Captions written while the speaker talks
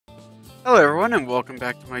Hello everyone and welcome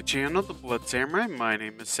back to my channel, The Blood Samurai. My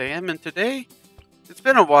name is Sam and today, it's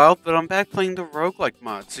been a while, but I'm back playing the roguelike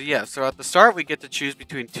mod. So at the start we get to choose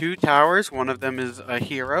between two towers. One of them is a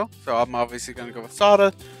hero, so I'm obviously going to go with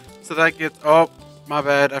Sada. So that gets, oh, my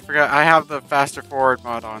bad, I forgot, I have the faster forward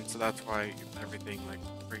mod on, so that's why everything like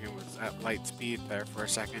freaking was at light speed there for a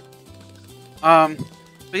second. Um,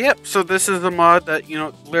 but yep, so this is the mod that,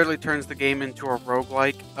 literally turns the game into a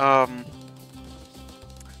roguelike.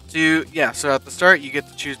 So at the start you get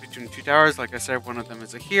to choose between two towers. Like I said, one of them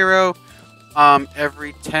is a hero.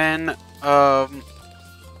 Every 10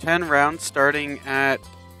 rounds starting at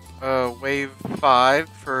wave 5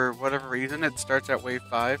 for whatever reason it starts at wave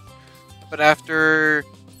 5. But after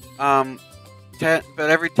 10 but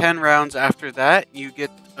every 10 rounds after that you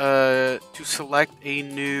get to select a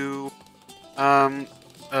new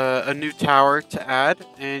tower to add,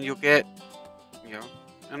 and you'll get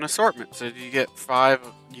an assortment. So you get five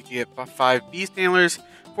beast handlers,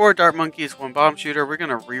 4 dart monkeys, 1 bomb shooter. We're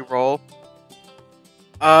gonna re-roll.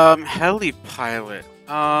 Heli pilot.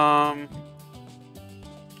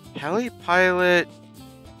 Heli pilot.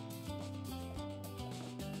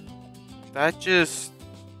 That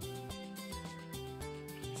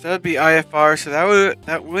would be IFR. So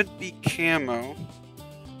that would be camo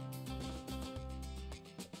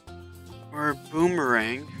or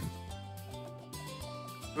boomerang.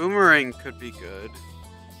 Boomerang could be good.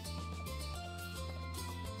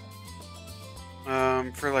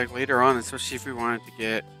 For like later on, especially if we wanted to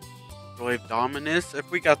get Glaive Dominus,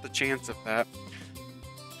 if we got the chance of that.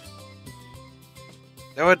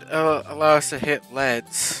 That would allow us to hit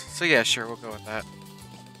leads. So yeah, sure, we'll go with that.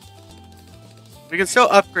 We can still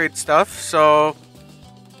upgrade stuff, so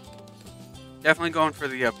definitely going for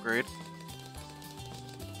the upgrade.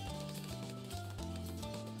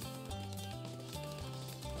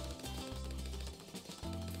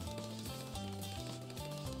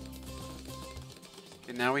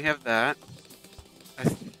 Now we have that. I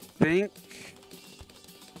think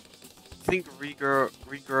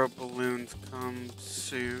regrow balloons come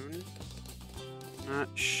soon. Not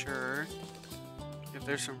sure if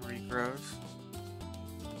there's some regrows.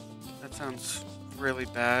 That sounds really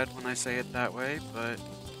bad when I say it that way, but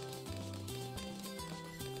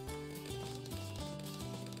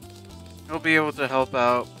he'll be able to help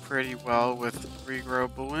out pretty well with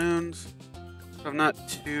regrow balloons. So I'm not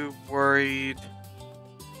too worried.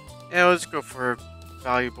 Yeah, let's go for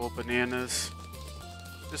valuable bananas.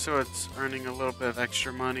 Just so it's earning a little bit of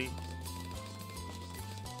extra money.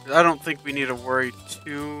 I don't think we need to worry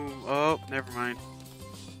too... Oh, never mind.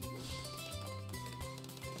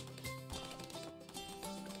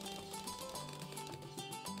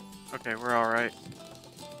 Okay, we're alright.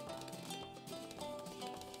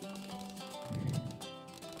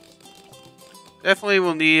 Definitely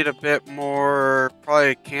will need a bit more,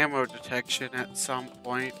 probably camo detection at some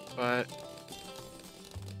point, but...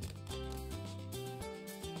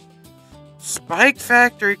 Spike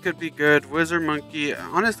Factory could be good. Wizard Monkey,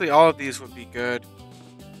 honestly all of these would be good.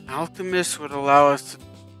 Alchemist would allow us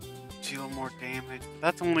to deal more damage.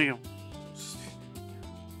 That's only a...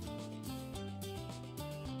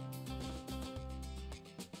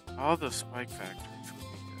 All the Spike Factories would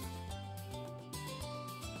be good.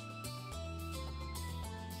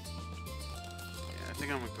 Yeah, I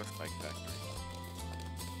think I'm gonna go Spike Factory.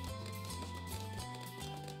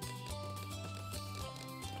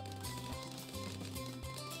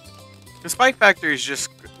 The Spike Factory is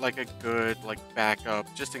just like a good backup,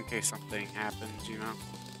 just in case something happens, you know.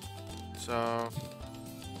 So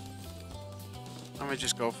I'm gonna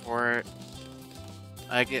just go for it.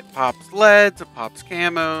 I get pops leads, it pops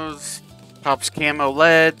camos, pops camo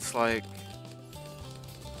leads,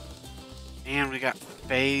 and we got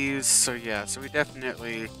phase. So yeah, so we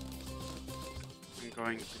definitely am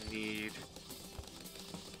going to need.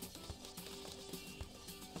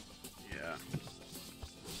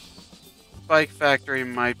 Spike Factory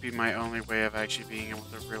might be my only way of actually being able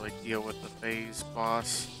to really deal with the phase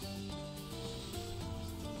boss.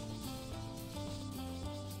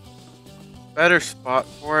 Better spot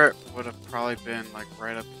for it would have probably been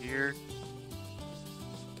right up here.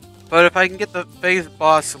 But if I can get the phase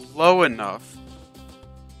boss low enough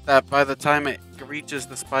that by the time it reaches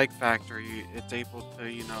the Spike Factory, it's able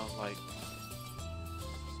to,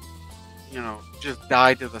 just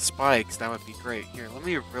die to the spikes, that would be great. Here, let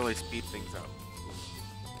me really speed things up.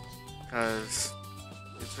 Because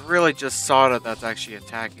it's really just Sada that's actually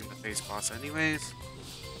attacking the face boss anyways.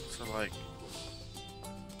 So, okay.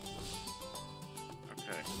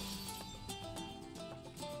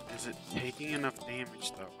 Is it taking enough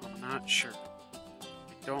damage, though? I'm not sure.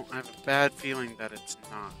 I have a bad feeling that it's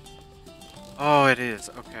not. Oh, it is.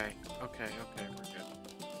 Okay. Okay, okay, we're good.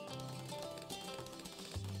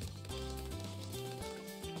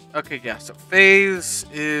 Okay, yeah, so phase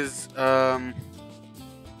is,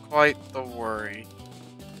 quite the worry.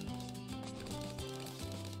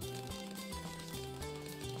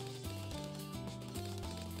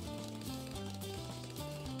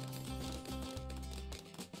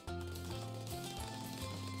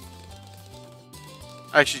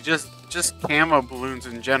 Actually, just camo balloons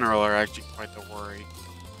in general are actually quite the worry.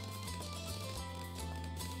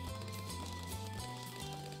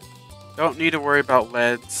 Don't need to worry about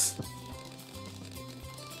leads.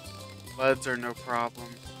 Leads are no problem.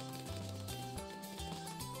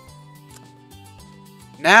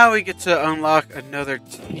 Now we get to unlock another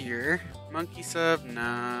tier. Monkey sub?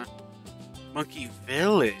 Nah. Monkey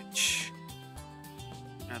village.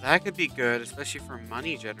 Now that could be good, especially for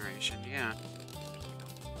money generation, yeah.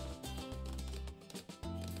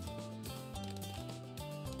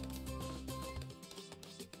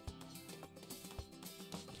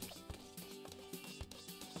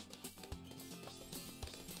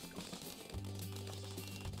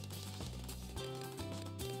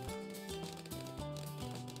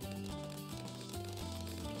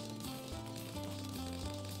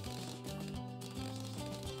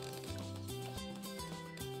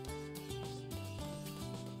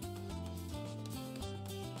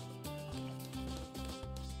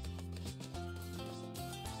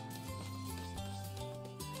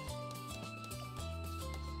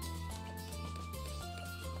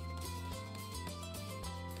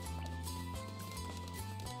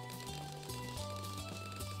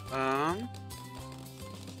 Um,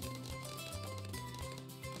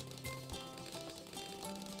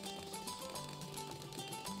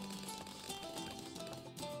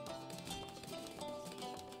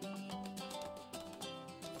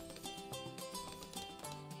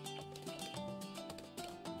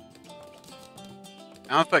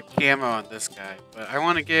 I'll put camo on this guy, but I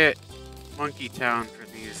want to get Monkey Town for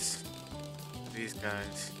these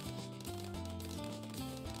guys.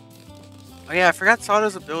 Oh yeah, I forgot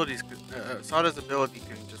Sada's abilities. Sada's ability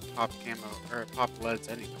can just pop camo or pop leads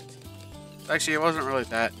anyways. So actually, it wasn't really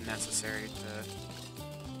that necessary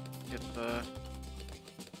to get the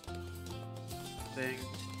thing.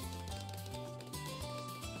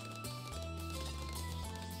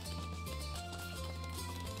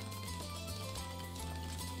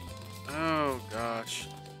 Oh gosh.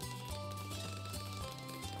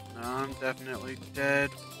 No, I'm definitely dead.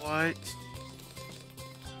 What?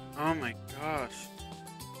 Oh my gosh.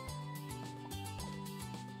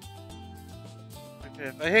 Okay,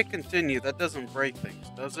 if I hit continue, that doesn't break things,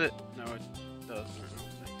 does it? No, it doesn't. I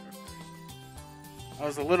don't think. Okay. I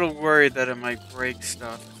was a little worried that it might break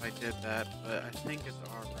stuff if I did that, but I think it's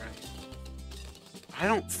alright. I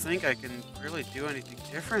don't think I can really do anything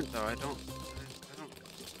different though. I don't.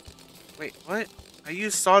 Wait, what? I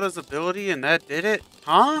used Sada's ability and that did it?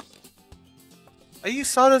 Huh? I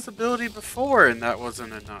used Sada's ability before and that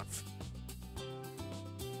wasn't enough.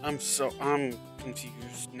 I'm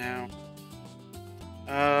confused now.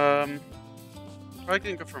 Probably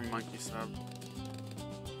gonna go for Monkey Sub.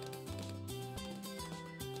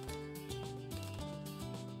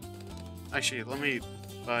 Actually, let me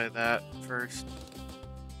buy that first.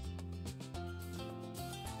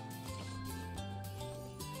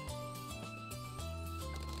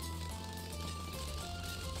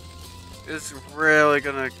 It's really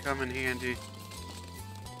gonna come in handy.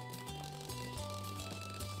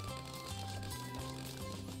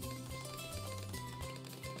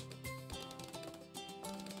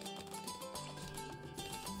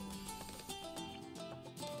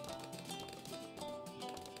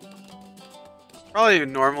 Probably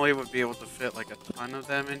normally would be able to fit like a ton of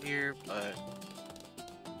them in here, but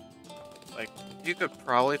like you could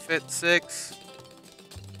probably fit 6,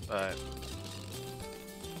 but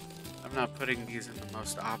I'm not putting these in the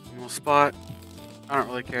most optimal spot. I don't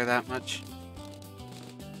really care that much.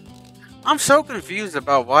 I'm so confused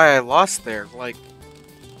about why I lost there. Like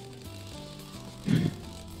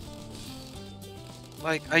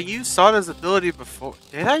I used Sada's ability before.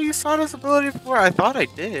 Did I use Sada's ability before? I thought I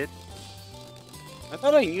did. I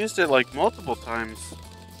thought I used it like multiple times.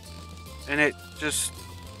 And it just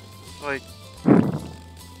like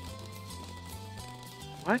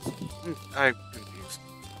what? I'm confused.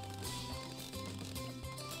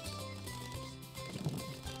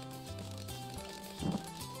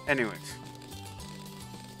 Anyways.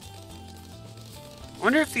 I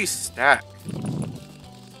wonder if these stack.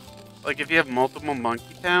 Like, if you have multiple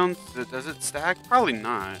Monkey Towns, does it stack? Probably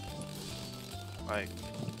not. Like,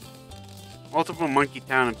 multiple Monkey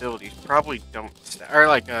Town abilities probably don't stack. Or,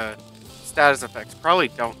 like, status effects probably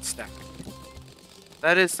don't stack.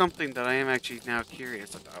 That is something that I am actually now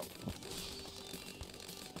curious about.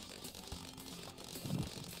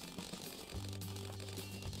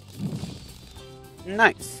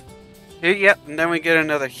 Nice. Here, yep, and then we get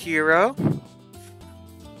another hero.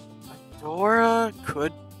 Adora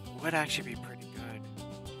would actually be pretty good.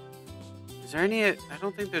 Is there any? I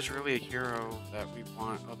don't think there's really a hero that we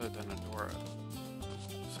want other than Adora.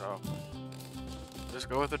 So, just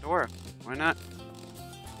go with Adora. Why not?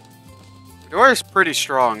 Adora's pretty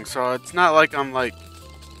strong, so it's not like I'm like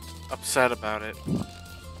upset about it.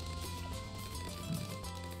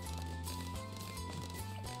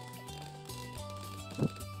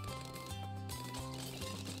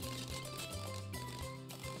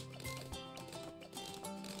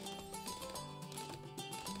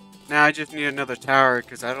 Now I just need another tower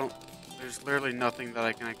because there's literally nothing that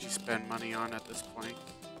I can actually spend money on at this point.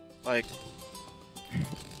 Like,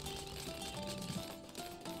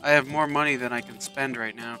 I have more money than I can spend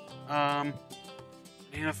right now.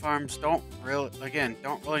 Banana farms don't really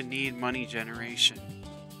need money generation.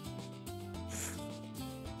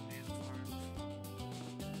 Banana farms.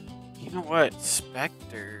 You know what?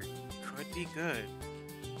 Spectre could be good.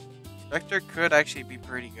 Spectre could actually be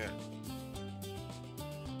pretty good.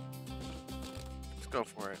 Let's go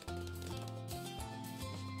for it.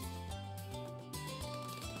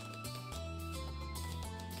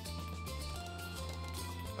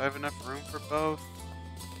 Do I have enough room for both?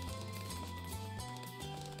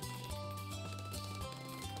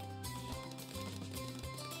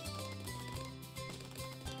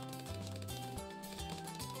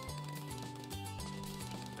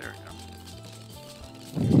 There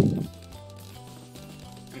we go.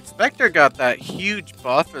 Inspector got that huge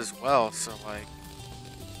buff as well, so like...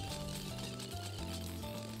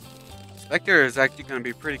 Spectre is actually going to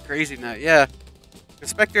be pretty crazy now. Yeah, the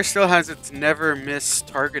Spectre still has its never miss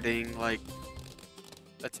targeting, like,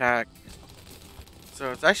 attack.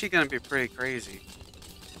 So it's actually going to be pretty crazy.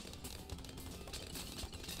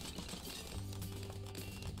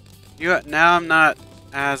 Now I'm not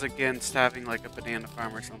as against having, like, a banana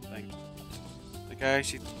farm or something. Like, I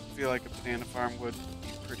actually feel like a banana farm would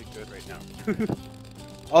be pretty good right now.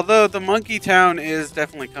 Although the Monkey Town is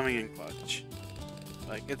definitely coming in clutch.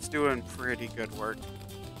 Like, it's doing pretty good work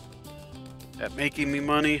at making me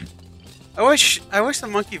money. I wish the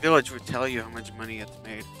Monkey Village would tell you how much money it's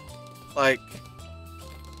made. Like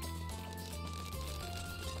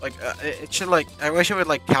it should, like, I wish it would,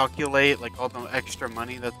 like, calculate, like, all the extra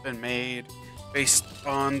money that's been made based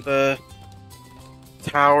on the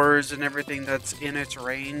towers and everything that's in its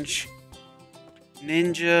range.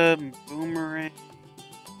 Ninja, Boomerang,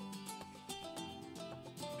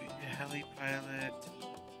 Heli Pilot,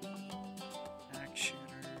 Axe Shooter,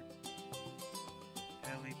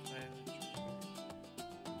 Heli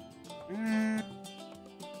Pilot.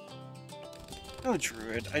 No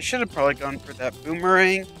Druid. I should have probably gone for that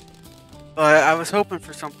Boomerang, but I was hoping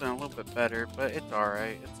for something a little bit better, but it's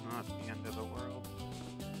alright. It's not the end of the world.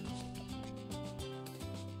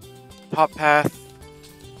 Top Path,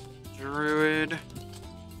 Druid.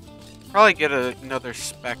 Probably get another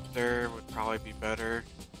Spectre would probably be better.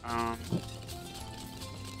 Heart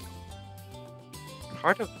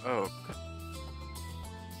of Oak.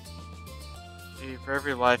 See, for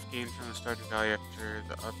every life gained from the starting value after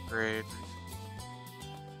the upgrade.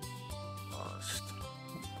 Lost.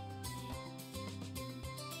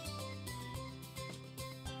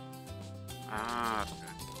 Ah, okay.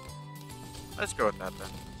 Let's go with that then.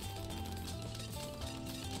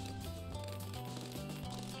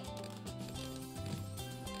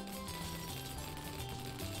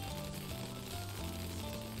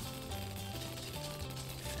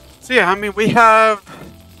 So yeah, I mean, we have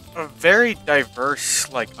a very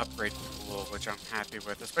diverse, like, upgrade pool, which I'm happy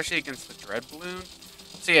with, especially against the Dread Bloon.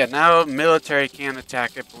 So yeah, now military can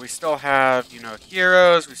attack it, but we still have, you know,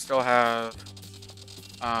 heroes, we still have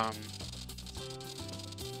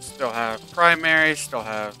primary, still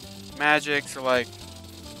have magic, so, like,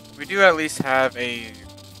 we do at least have a,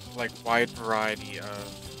 like, wide variety of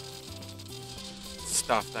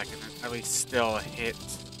stuff that can at least still hit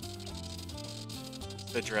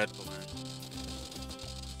the Dread Bloon.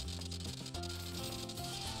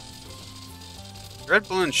 Dread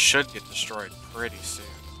Bloon should get destroyed pretty soon.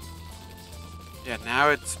 Yeah, now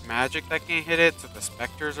it's magic that can't hit it, so the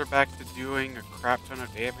Spectres are back to doing a crap ton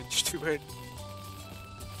of damage to it.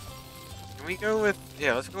 Can we go with...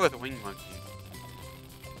 yeah, let's go with Wing Monkey.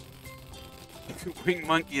 Wing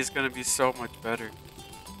Monkey is gonna be so much better.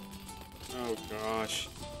 Oh gosh.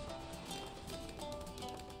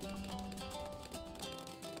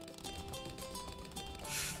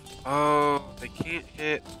 Oh, they can't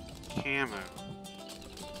hit camo.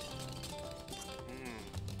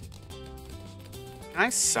 Can I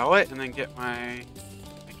sell it and then get my... I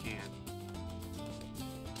can.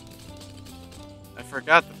 I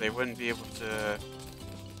forgot that they wouldn't be able to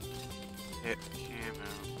hit camo.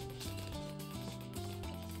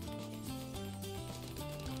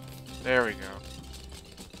 There we go.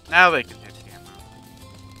 Now they can hit camo.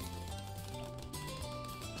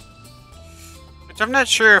 Which I'm not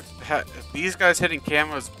sure if these guys hitting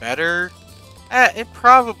camo is better. It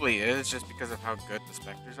probably is, just because of how good the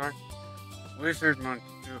Spectres are. Wizard Monkey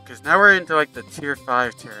too, because now we're into like the tier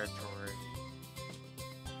 5 territory.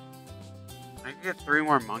 I can get 3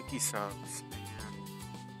 more monkey subs, man.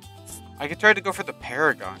 I could try to go for the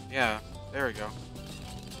Paragon. Yeah, there we go.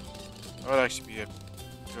 That would actually be a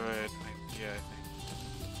good idea, I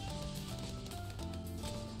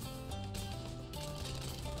think.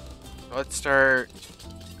 So let's start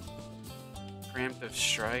Preemptive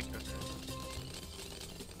Strike. Okay.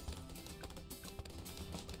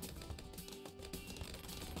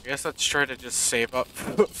 I guess let's try to just save up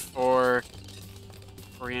for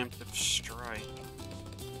Preemptive Strike.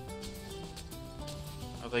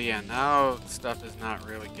 Although, yeah, now stuff is not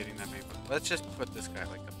really getting that many. But let's just put this guy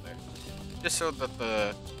like up there, just so that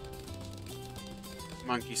the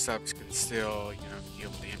monkey subs can still, you know, deal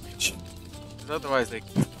damage. Because otherwise, they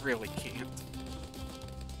really can't.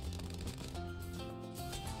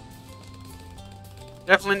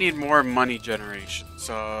 Definitely need more money generation.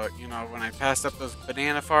 So, you know, when I passed up those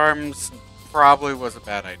banana farms, probably was a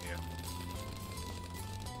bad idea.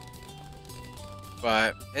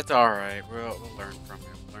 But it's alright. We'll learn from it.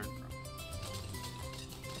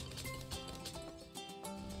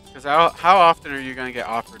 Because how often are you going to get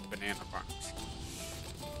offered banana farms?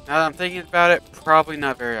 Now that I'm thinking about it, probably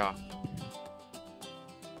not very often.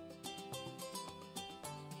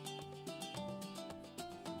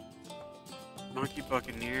 Monkey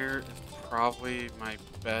Buccaneer is probably my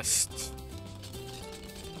best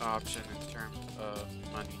option in terms of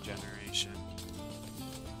money generation.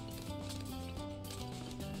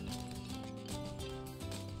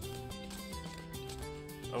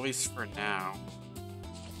 At least for now.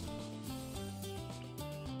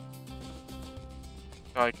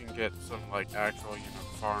 So I can get some like actual, you know,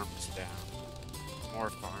 farms down. More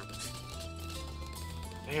farms.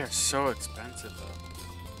 They are so expensive though.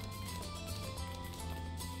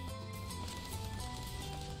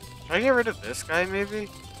 Should I get rid of this guy, maybe?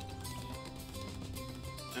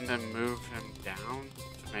 And then move him down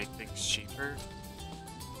to make things cheaper?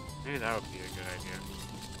 Maybe that would be a good idea.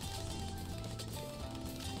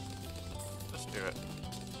 Let's do it.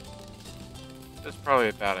 That's probably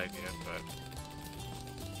a bad idea, but...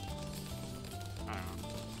 I don't know.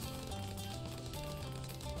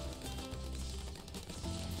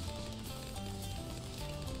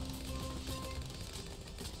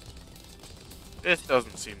 This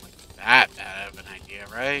doesn't seem like that bad of an idea,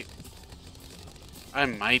 right? I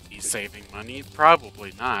might be saving money,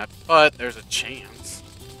 probably not, but there's a chance.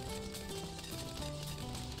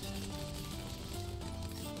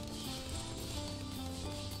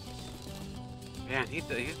 Man, he's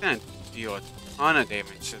gonna deal a ton of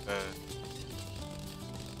damage to the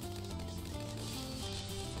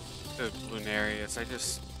Bloonarius. I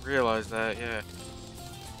just realized that, yeah.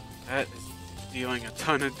 That is dealing a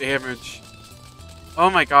ton of damage. Oh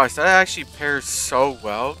my gosh, that actually pairs so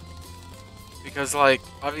well. Because, like,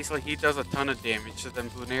 obviously he does a ton of damage, so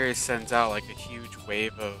then Bloonarius sends out, like, a huge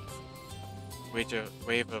wave of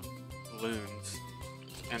balloons.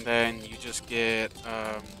 And then you just get,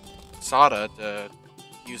 Sada to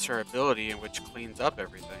use her ability, which cleans up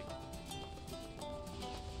everything.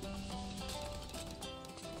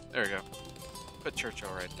 There we go. Put Churchill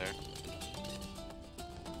right there.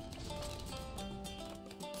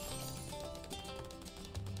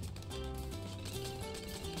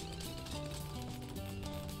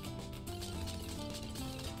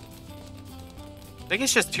 I think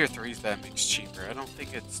it's just tier 3s that makes cheaper. I don't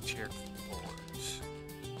think it's tier 4s.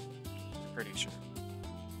 I'm pretty sure.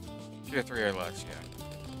 Tier 3 or less, yeah.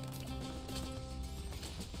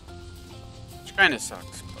 Which kind of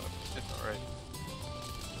sucks, but it's alright.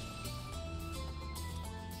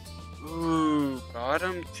 Ooh,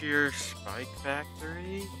 bottom tier Spike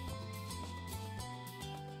Factory.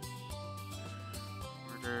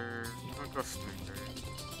 Order. I'll go Sniper.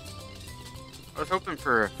 I was hoping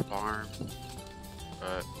for a farm,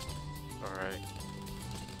 but alright.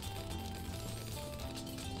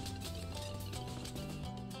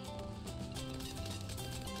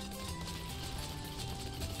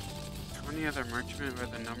 Other merchantmen by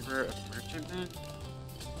the number of merchantmen?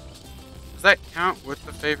 Does that count with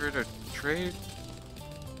the favorite or trade?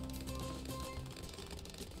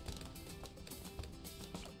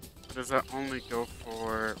 Or does that only go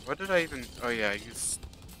for... What did I even... Oh yeah, I used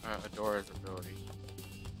Adora's ability.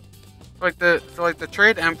 So like the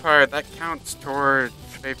trade empire, that counts towards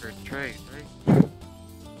favorite trade, right? I'm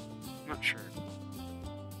not sure.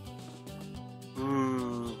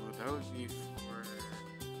 Ooh, that would be for...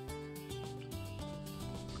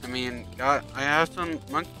 I mean, I have some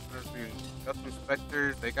got some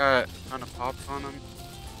specters. They got a ton of pops on them.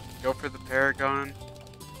 Go for the Paragon.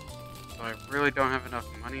 So I really don't have enough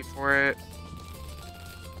money for it.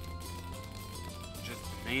 Just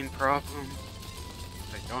the main problem.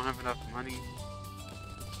 I don't have enough money.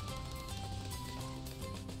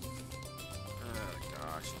 Oh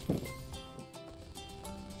gosh.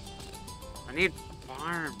 I need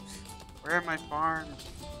farms. Where are my farms?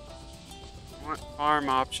 I want farm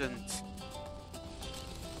options.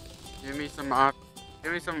 Give me some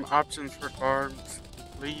options for farms.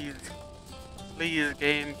 Please. Please,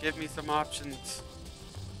 game, give me some options.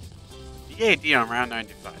 BAD on round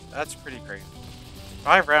 95. That's pretty crazy.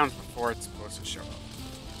 5 rounds before it's supposed to show up.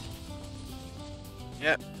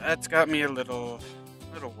 Yep, that's got me a little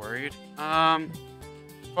worried. Farms.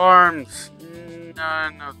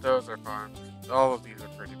 None of those are farms. All of these are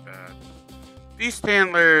pretty bad. Beast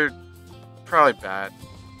Handler, probably bad.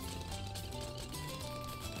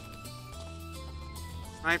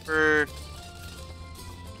 Sniper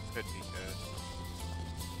could be good.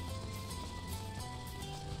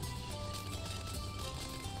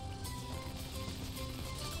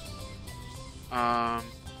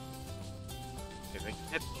 Okay, they can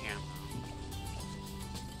hit camo.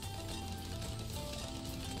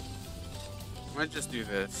 I'm gonna just do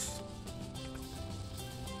this.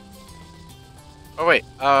 Oh wait,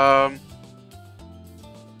 no.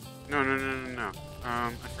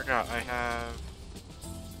 I forgot. I have.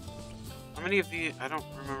 How many of these? I don't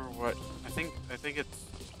remember what. I think it's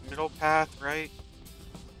middle path, right?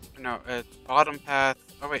 No, it's bottom path.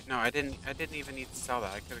 Oh wait, no, I didn't even need to sell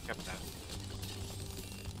that. I could have kept that.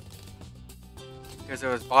 Because it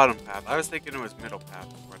was bottom path. I was thinking it was middle path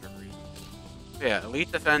for whatever reason. So yeah,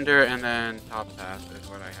 elite defender and then top path is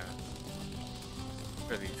what I have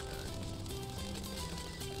for these guys.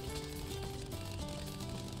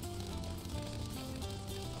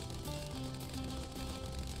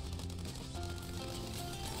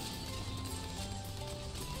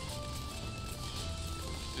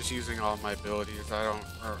 Just using all my abilities. I don't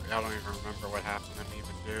even remember what half of them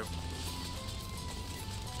even do.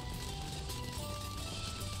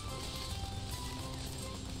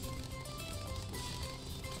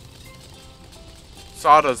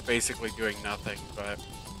 Sada's basically doing nothing, but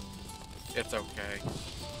it's okay.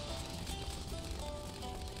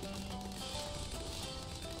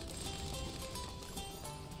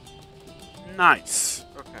 Nice.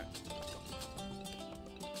 Okay.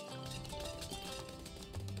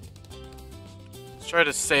 Let's try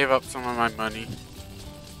to save up some of my money.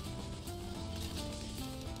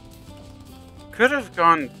 Could have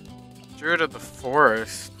gone through to the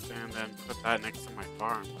forest and then put that next to my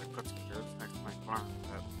farm. Like put some dirt next to my farm.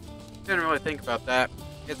 But didn't really think about that.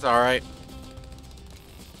 It's alright.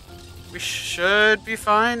 We should be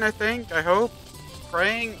fine, I think. I hope.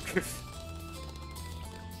 Praying.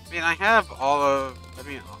 I mean, I have all of... I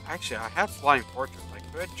mean, actually, I have Flying Fortress. I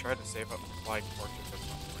could try to save up for Flying Fortress at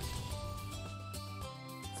some point.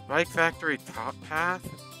 Spike Factory top path?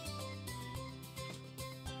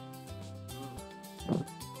 Ooh.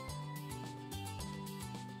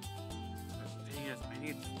 The thing is, I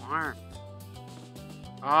need farms.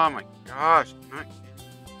 Oh my gosh, I'm not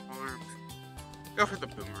getting farms. Go for the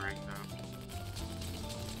boomerang, though.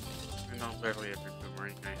 And not literally every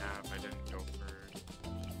boomerang I have, I didn't go for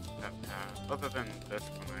that path. Other than this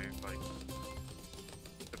one, I, like,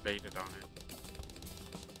 debated on it.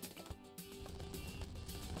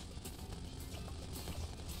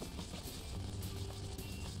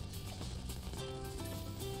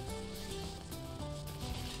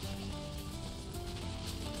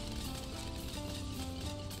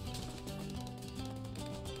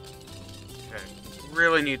 Okay,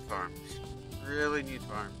 really need farms. Really need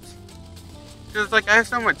farms. Because, like, I have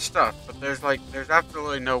so much stuff, but there's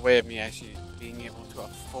absolutely no way of me actually being able to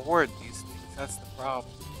afford these things. That's the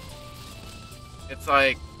problem. It's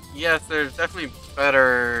like, yes, there's definitely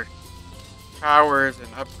better towers and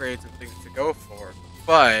upgrades and things to go for,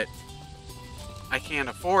 but I can't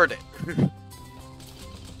afford it.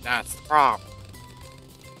 That's the problem.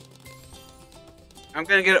 I'm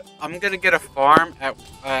gonna get a farm at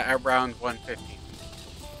around 150.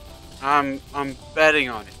 I'm betting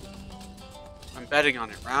on it. I'm betting on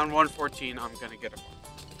it. Round 114, I'm gonna get a 1.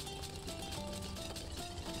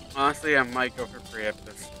 Honestly, I might go for free at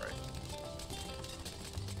this price.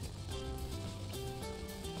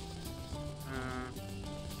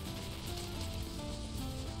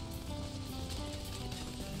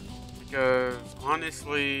 Because,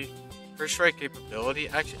 honestly, first strike capability,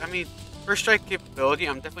 actually, I mean, first strike capability,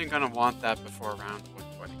 I'm definitely gonna want that before round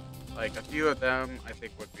 120. Like, a few of them, I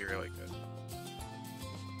think would be really good.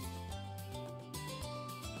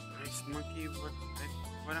 Nice monkey,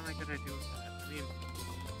 what am I gonna do with that? I mean,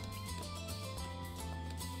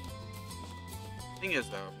 thing is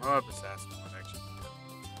though, Moab Assassin would actually be good.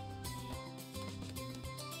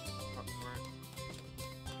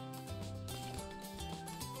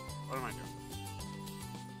 What am I doing?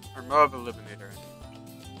 Or Moab Eliminator.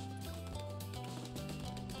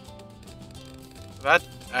 So that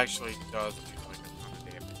actually does do like a ton of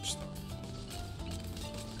damage though.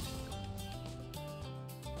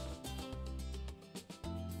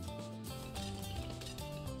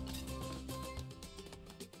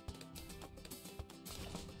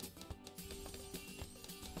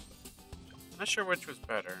 Not sure which was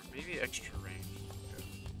better. Maybe extra range.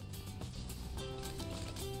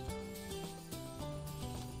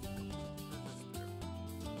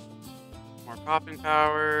 More popping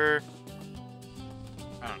power.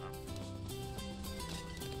 I don't know.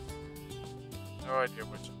 No idea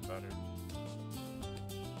which is better.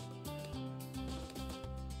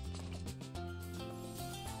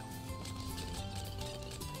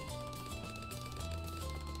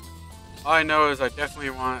 All I know is I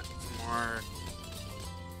definitely want some more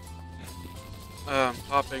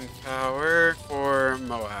popping power for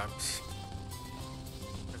Moabs.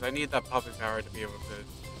 Because I need that popping power to be able to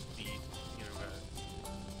beat, you know,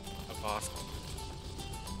 a boss.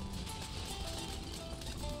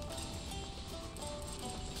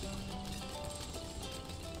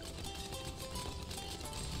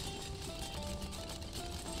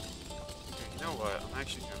 Okay, you know what? I'm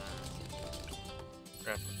actually gonna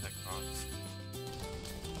grab the tech box.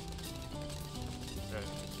 Okay.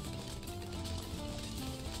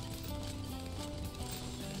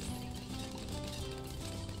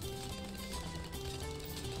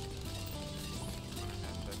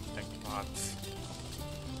 Bots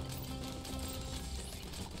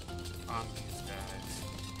on these guys.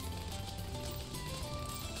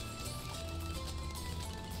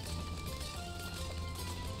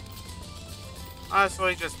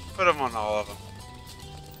 Honestly, just put them on all of them.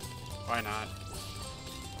 Why not?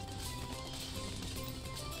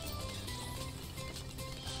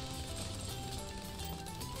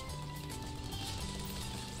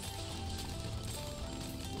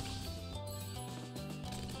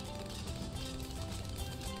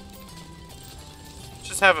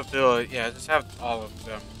 Just have ability, yeah, just have all of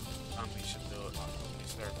them unleash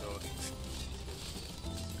their abilities.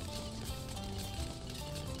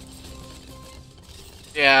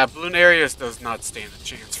 Yeah, Bloonarius does not stand a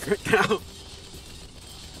chance right now.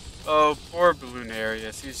 Oh, poor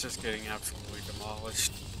Bloonarius, he's just getting absolutely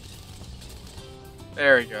demolished.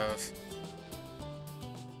 There he goes.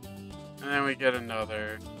 And then we get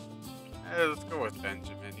another. Let's go with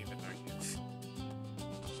Benjamin, even though he's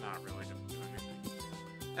not really going to do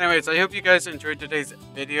anything. Anyways, I hope you guys enjoyed today's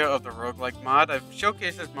video of the roguelike mod. I've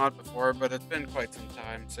showcased this mod before, but it's been quite some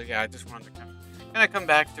time. So yeah, I just wanted to kind of come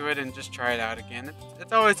back to it and just try it out again.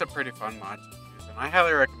 It's always a pretty fun mod to use, and I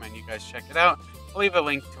highly recommend you guys check it out. I'll leave a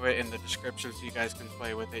link to it in the description so you guys can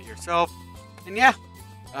play with it yourself. And yeah,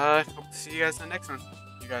 hope to see you guys in the next one.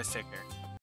 You guys take care.